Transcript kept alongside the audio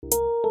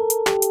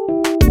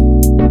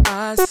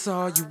I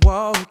saw you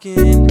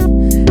walking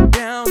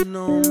down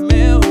on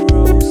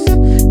Melrose.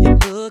 You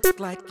looked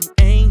like an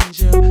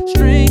angel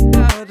straight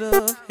out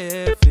of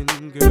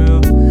heaven,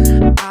 girl.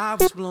 I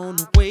was blown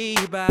away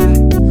by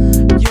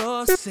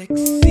your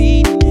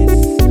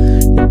sexiness.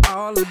 Now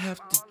all I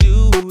have to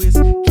do is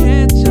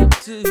catch up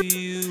to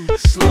you.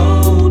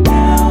 Slow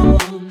down,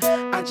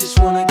 I just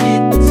wanna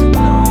get to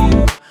know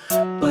you,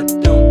 but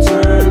don't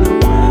turn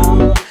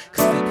around,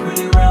 'cause that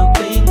pretty round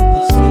thing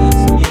looks good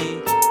to me.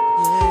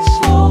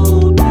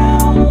 Slow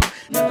down,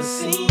 never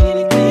seen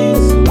anything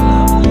so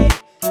lovely.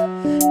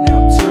 Now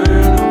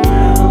turn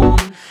around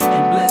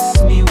and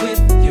bless me with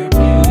your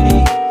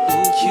beauty,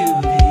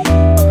 cutie.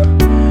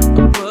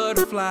 A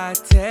butterfly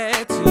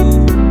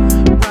tattoo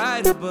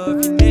right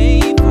above your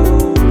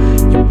navel.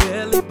 Your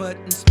belly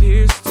button's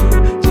pierced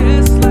too,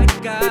 just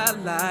like I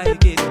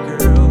like it,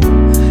 girl.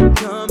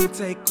 Come and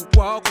take a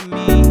walk with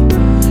me.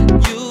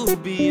 You'll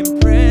be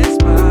impressed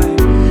by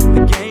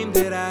the game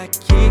that I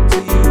kick to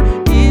you.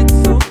 It's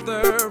so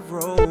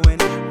thorough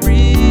and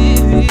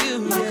real,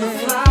 like a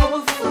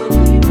flower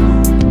fully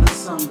blown in the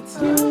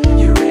summertime.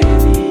 You're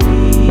ready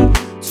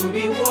to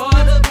be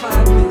watered by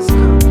this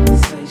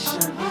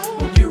conversation.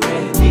 Hope you're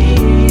ready.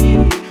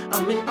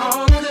 I'm in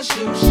awe 'cause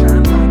you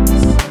shine like the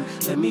sun.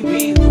 Let me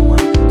be the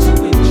one to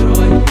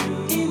enjoy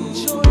you.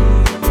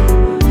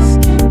 Let's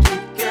kick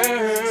it,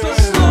 girl. So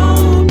slow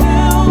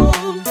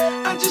down,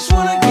 I just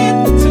wanna get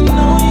to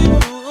know you,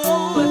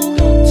 but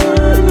don't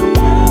turn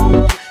around,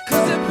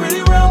 'cause that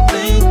pretty round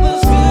thing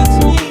looks good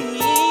to me.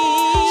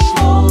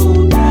 Slow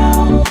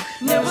down,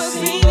 never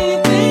seen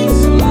anything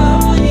so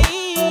lovely.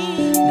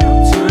 Now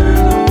turn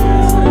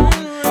around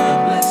and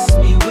bless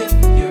me with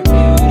your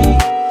beauty,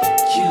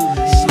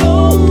 cutie.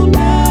 Slow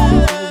down,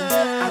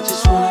 I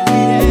just wanna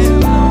get to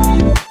know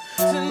you,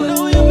 but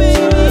don't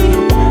turn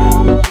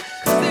around,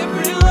 'cause that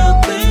pretty round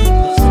thing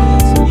looks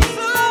good to me.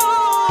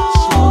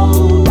 Slow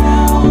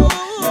down,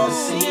 never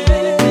seen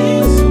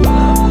anything so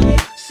lovely.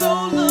 So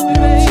lovely,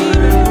 baby.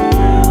 Turn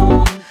around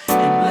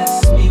and bless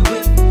me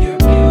with your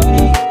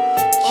beauty,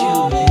 cutie.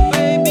 Oh,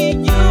 baby,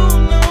 you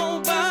know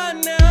by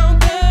now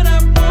that I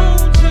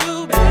want you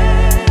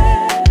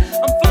bad.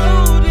 I'm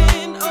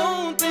floating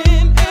on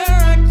thin air,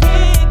 I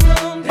can't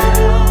come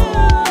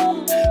down.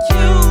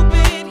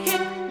 Cupid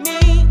hit me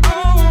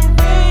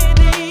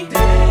already.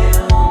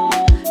 Damn,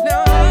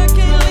 now I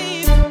can't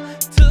leave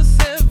till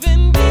 7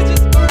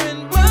 digits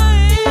burning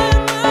bright.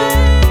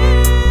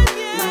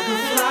 Like a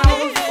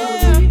flower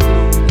fully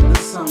blown in the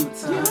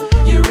summertime.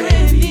 You're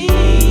ready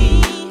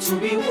to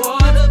be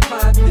watered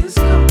by this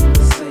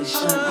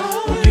conversation.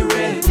 Hope you're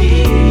ready.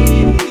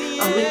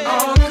 I'm in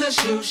awe 'cause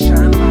you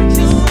shine like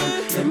the sun.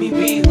 Let me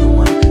be the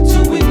one to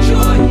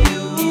enjoy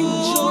you.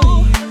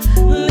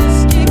 Let's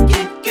kick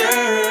it,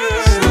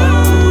 girl.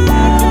 Slow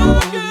down,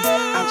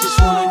 I just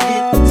wanna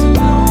get to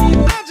know you,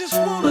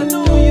 but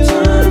don't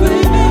turn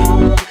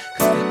around,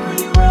 'cause that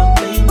pretty round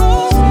thing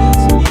looks good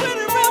to me.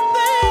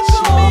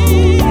 Slow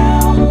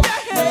down,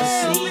 never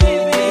seen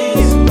anything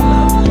so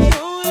lovely.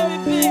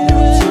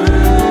 Now turn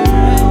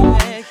around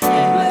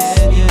and bless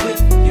me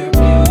with your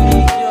beauty,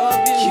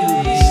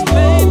 cutie.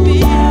 Slow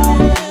down,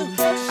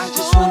 I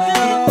just wanna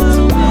get to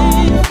know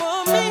you,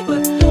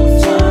 but don't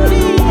turn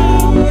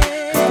around,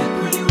 'cause that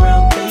pretty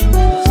round thing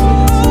looks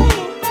good to me.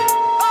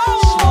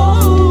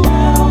 Slow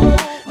down,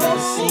 never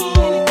seen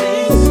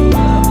anything so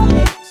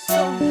lovely.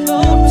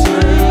 Now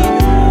turn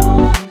around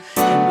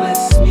and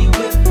bless me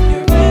with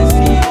your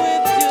beauty,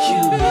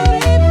 cutie.